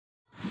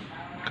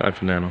Hi,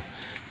 Fernando.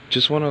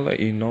 Just want to let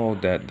you know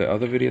that the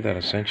other video that I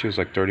sent you is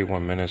like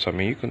 31 minutes. I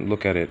mean, you can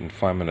look at it in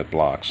 5-minute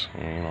blocks.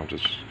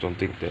 Just don't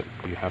think that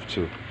you have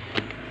to,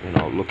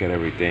 look at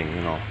everything.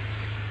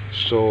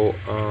 So,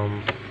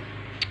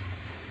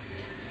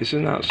 this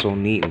is not so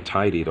neat and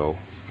tidy though,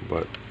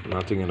 but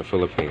nothing in the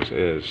Philippines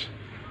is.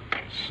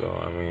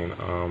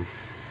 So,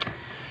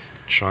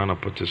 trying to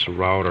put this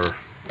router,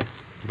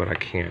 but I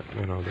can't,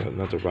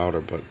 not the router,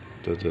 but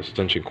the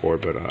extension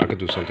cord, but I could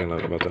do something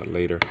about that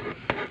later.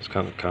 It's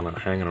kind of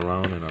hanging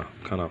around and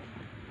kind of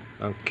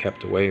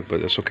kept away, but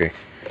it's okay.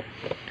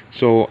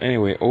 So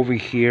anyway, over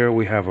here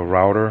we have a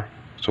router.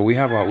 So we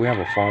have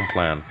a phone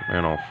plan,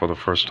 for the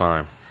first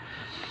time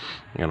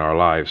in our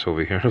lives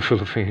over here in the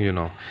Philippines,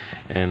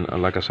 and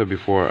like I said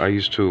before, I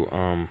used to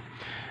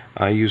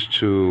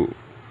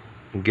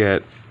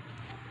get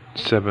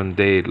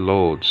 7-day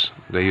loads.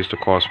 They used to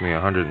cost me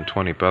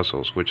 120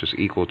 pesos, which is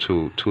equal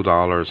to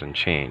 $2 and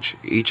change.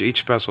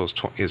 Each peso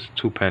is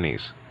 2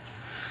 pennies,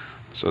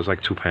 so it's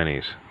like 2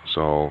 pennies.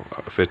 So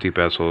 50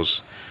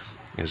 pesos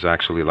is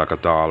actually like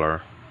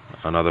 $1.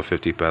 Another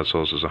 50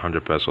 pesos is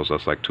 100 pesos.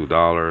 That's like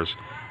 $2,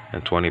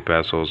 and 20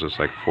 pesos is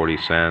like 40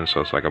 cents. So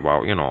it's like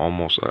about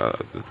almost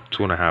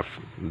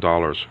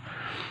 $2.50,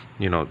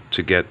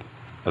 to get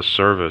a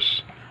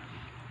service,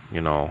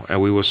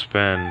 and we would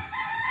spend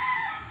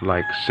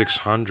like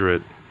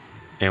 600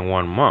 in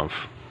 1 month,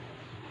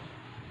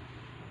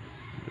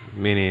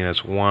 meaning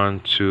it's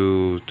 1,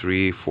 2,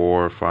 3,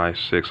 4, 5,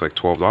 6, like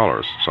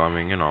 $12. So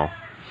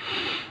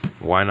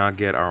why not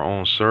get our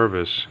own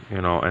service,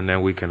 and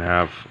then we can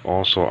have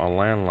also a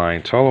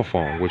landline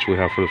telephone, which we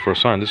have for the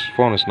first time. This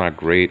phone is not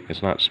great,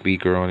 it's not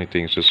speaker or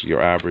anything, it's just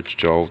your average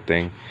Joe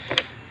thing,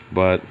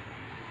 but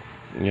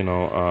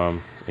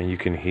and you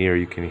can hear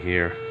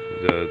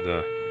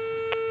the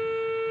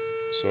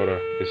sort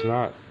of,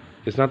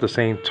 it's not the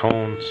same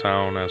tone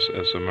sound as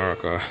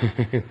America,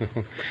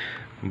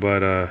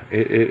 but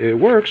it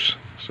works.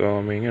 So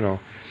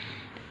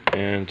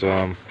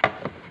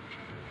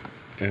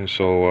and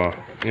so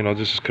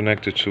this is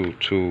connected to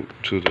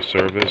the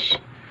service.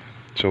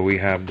 So we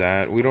have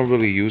that. We don't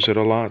really use it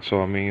a lot.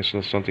 So it's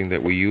not something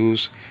that we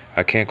use.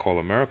 I can't call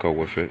America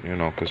with it,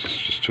 because it's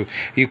just too.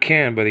 You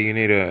can, but you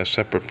need a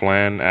separate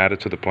plan added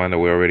to the plan that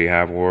we already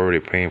have. We're already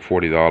paying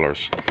 $40.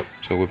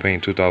 So we're paying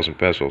 2,000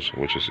 pesos,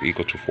 which is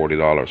equal to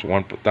 $40.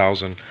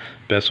 1,000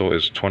 peso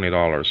is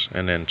 $20,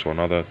 and then to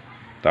another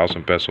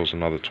 1,000 pesos,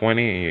 another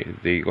 20. And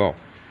there you go.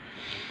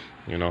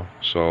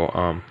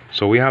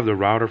 So we have the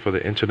router for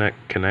the internet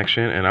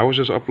connection, and I was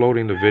just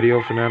uploading the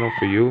video, Fernando,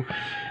 for you,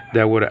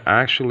 that would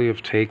actually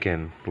have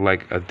taken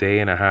like a day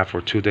and a half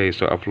or 2 days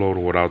to upload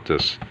without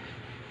this,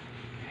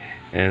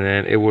 and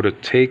then it would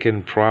have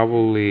taken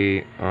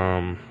probably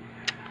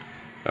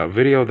a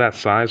video that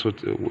size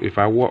if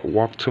I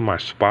walk to my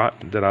spot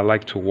that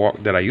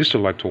I used to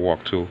like to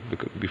walk to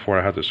before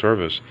I had the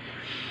service,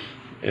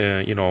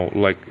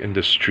 like in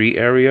the street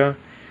area,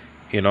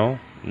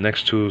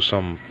 next to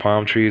some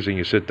palm trees, and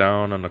you sit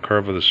down on the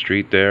curve of the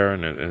street there,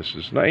 and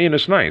it's not,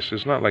 it's nice.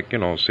 It's not like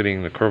sitting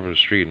in the curve of the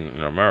street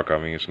in America.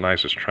 It's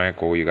nice, it's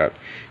tranquil. You got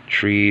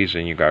trees,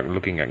 and you're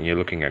looking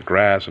at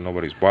grass, and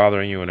nobody's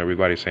bothering you, and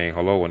everybody's saying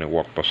hello when they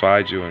walk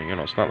beside you, and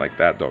it's not like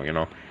that though.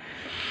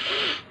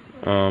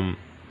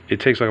 It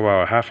takes like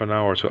about half an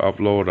hour to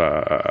upload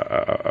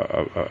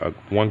a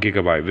 1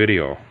 gigabyte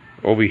video.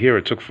 Over here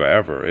it took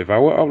forever. If I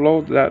would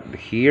upload that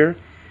here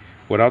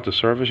without the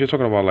service, you're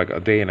talking about like a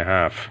day and a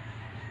half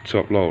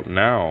to upload.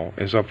 Now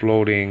it's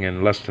uploading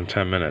in less than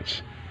 10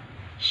 minutes.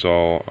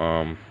 So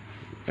and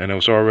it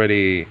was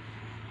already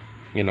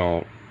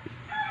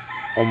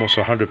almost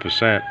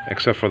 100%,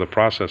 except for the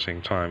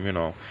processing time.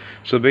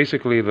 So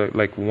basically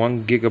like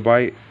 1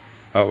 gigabyte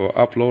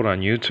upload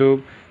on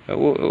YouTube, it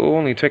will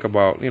only take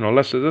about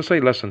let's say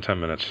less than 10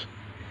 minutes,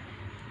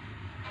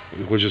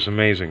 which is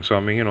amazing. So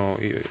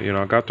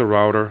I got the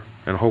router,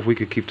 and hope we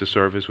could keep the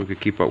service. We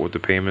could keep up with the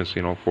payments.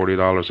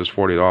 $40 is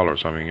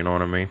 $40. You know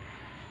what I mean?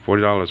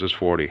 $40 is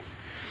 40.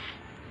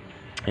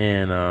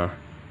 And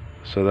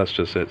so that's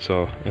just it.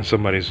 So, and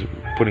somebody's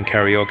putting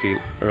karaoke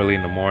early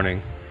in the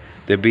morning.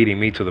 They're beating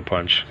me to the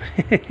punch.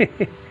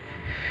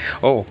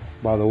 Oh,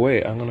 by the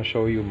way, I'm gonna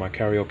show you my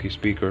karaoke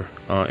speaker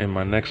in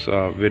my next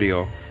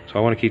video. So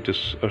I want to keep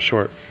this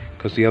short,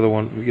 because the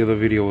other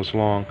video was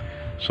long.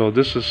 So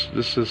this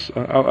is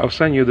I'll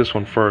send you this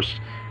one first,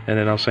 and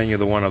then I'll send you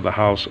the one of the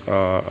house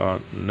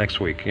next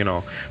week.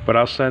 But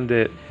I'll send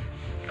it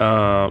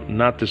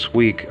not this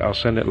week. I'll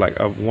send it like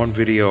one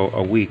video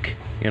a week.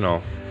 You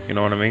know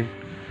what I mean?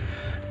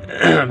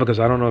 Because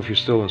I don't know if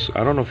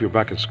you're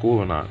back in school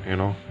or not.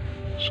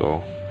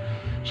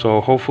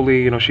 So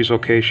hopefully she's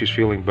okay. She's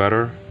feeling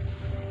better,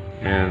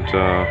 and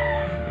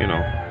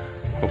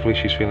hopefully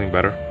she's feeling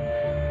better.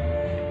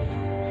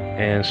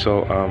 And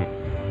so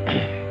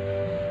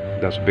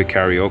that's big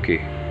karaoke.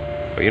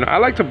 But I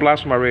like to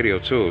blast my radio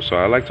too. So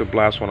I like to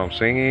blast when I'm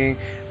singing,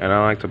 and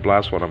I like to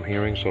blast what I'm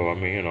hearing. So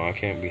I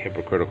can't be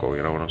hypocritical.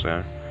 You know what I'm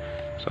saying?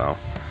 So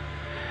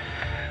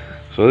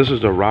So this is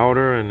the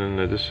router, and then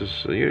this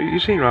is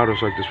you've seen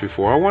routers like this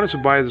before. I wanted to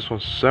buy this one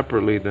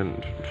separately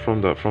than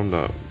from the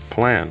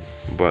plan,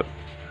 but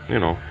you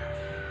know.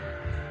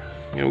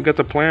 We get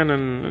the plan,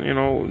 and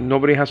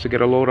nobody has to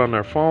get a load on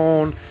their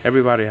phone.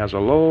 Everybody has a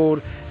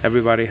load.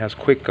 Everybody has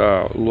quick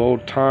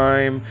load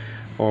time,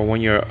 or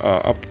when you're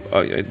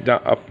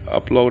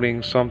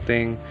uploading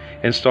something,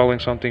 installing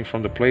something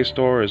from the Play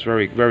Store is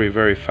very, very,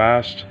 very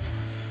fast.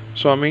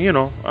 So I mean,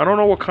 I don't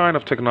know what kind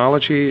of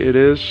technology it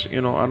is. I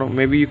don't.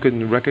 Maybe you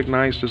can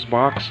recognize this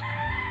box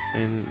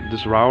and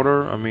this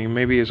router. I mean,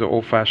 maybe it's an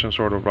old-fashioned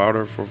sort of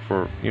router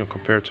for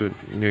compared to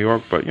New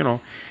York, but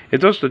it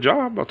does the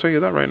job. I'll tell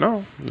you that right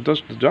now. It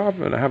does the job,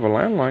 and I have a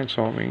landline,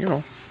 so I mean,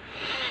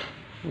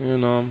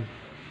 and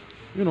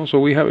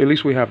so we have, at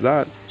least we have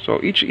that. So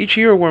each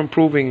year we're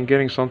improving and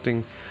getting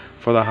something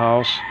for the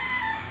house.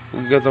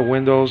 We get the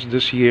windows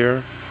this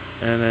year,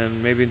 and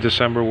then maybe in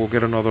December we'll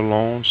get another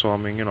loan. So I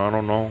mean, I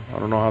don't know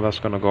how that's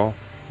gonna go.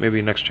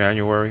 Maybe next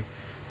January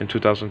in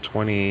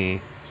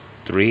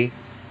 2023.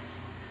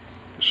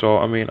 So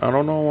I mean, I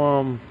don't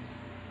know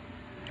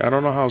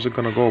how's it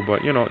gonna go,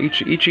 but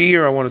each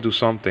year I want to do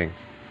something.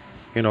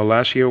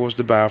 Last year was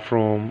the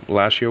bathroom,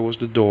 last year was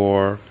the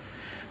door,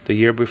 the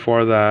year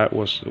before that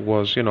was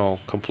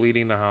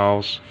completing the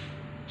house.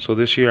 So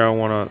this year I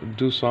want to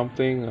do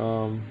something.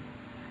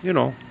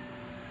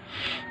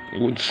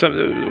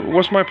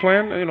 What's my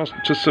plan?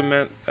 To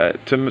cement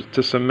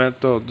to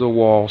cement the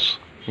walls.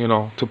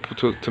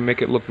 To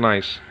make it look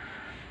nice.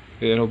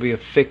 It'll be a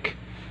thick,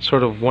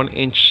 sort of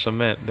 1-inch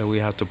cement that we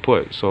have to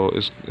put. So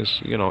it's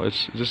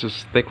this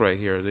is thick right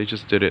here. They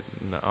just did it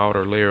in the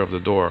outer layer of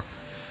the door,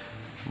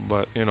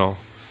 but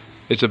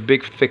it's a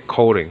big thick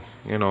coating,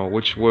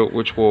 which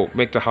will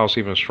make the house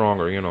even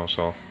stronger.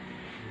 So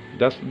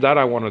that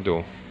I want to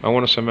do. I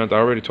want to cement. I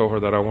already told her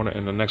that I want to,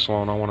 in the next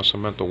loan, I want to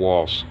cement the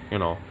walls.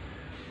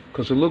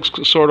 Because it looks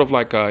sort of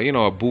like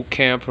a boot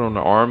camp from the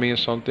army or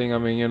something. I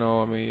mean,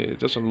 it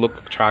doesn't look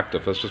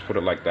attractive. Let's just put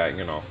it like that.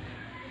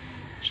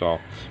 So,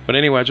 but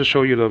anyway, I just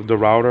show you the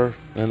router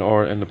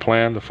and the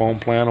plan, the phone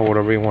plan, or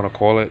whatever you want to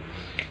call it.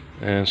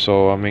 And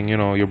so, I mean,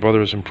 your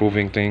brother is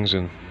improving things,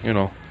 and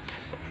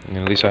and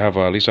at least I have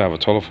a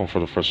telephone for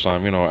the first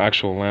time,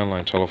 actual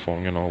landline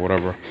telephone,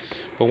 whatever.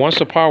 But once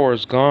the power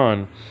is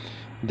gone,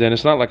 then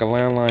it's not like a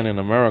landline in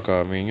America.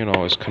 I mean,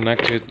 it's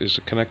connected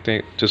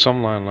to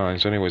some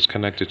landlines anyway. It's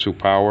connected to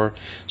power.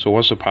 So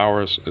once the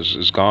power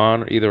is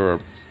gone, either a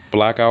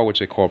blackout, which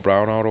they call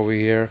brownout over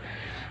here,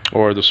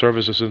 or the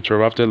service is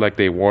interrupted, like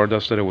they warned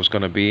us that it was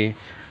going to be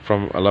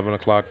from 11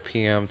 o'clock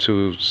p.m.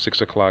 to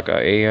 6 o'clock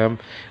a.m.,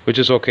 which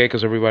is okay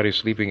because everybody's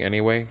sleeping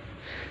anyway.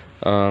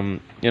 Then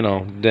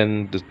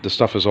the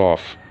stuff is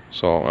off.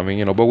 So I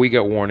mean, but we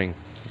get warning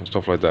and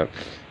stuff like that.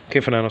 Okay,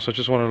 Fernando. So I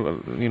just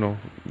want to,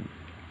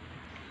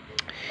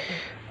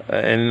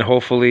 and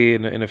hopefully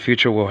in the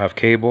future we'll have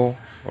cable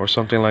or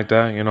something like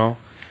that.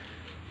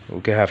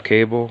 We can have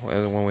cable,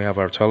 and when we have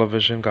our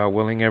television, God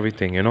willing,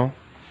 everything.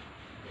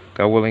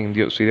 God willing,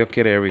 si Dios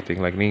quiere,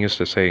 everything. Like Ning used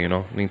to say,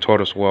 Ning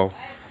taught us well.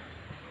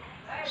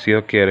 Si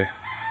Dios quiere.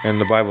 And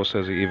the Bible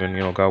says even,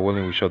 God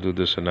willing, we shall do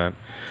this and that.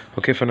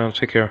 Okay, for now,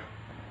 take care.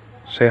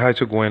 Say hi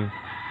to Gwen.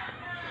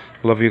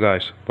 Love you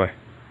guys. Bye.